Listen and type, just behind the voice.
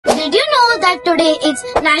Did you know that today is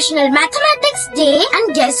National Mathematics Day?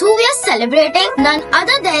 And guess who we are celebrating? None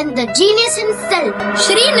other than the genius himself,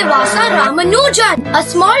 Srinivasa Ramanujan. A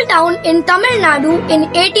small town in Tamil Nadu in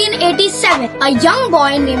 1887. A young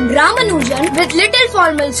boy named Ramanujan with little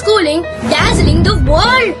formal schooling dazzling the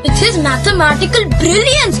world with his mathematical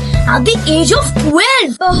brilliance at the age of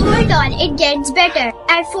 12. But hold on, it gets better.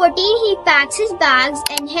 At 14, he packs his bags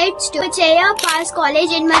and heads to Pachaya Pass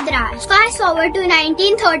College in Madras. Fast forward to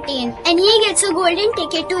 1913 and he gets a golden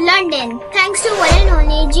ticket to London thanks to one and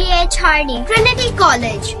only G.H. Hardy. Trinity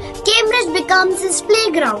College, Cambridge becomes his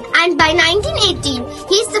playground, and by 1918,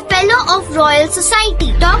 he is the Fellow of Royal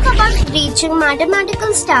Society. Talk about reaching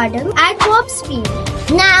mathematical stardom at warp speed.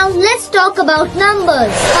 Now let's talk about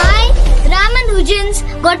numbers. Ramanujans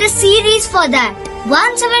got a series for that.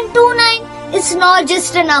 1729 is not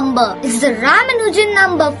just a number, it's the Ramanujan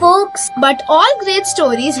number, folks. But all great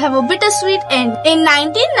stories have a bittersweet end. In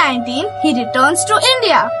 1919, he returns to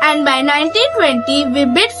India, and by 1920, we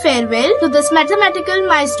bid farewell to this mathematical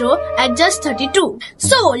maestro at just 32.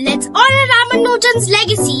 So let's honor Ramanujan's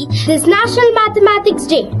legacy this National Mathematics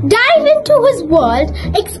Day. Dive into his world,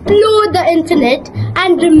 explore the internet,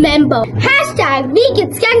 and remember,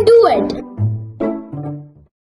 #WeKids can do it.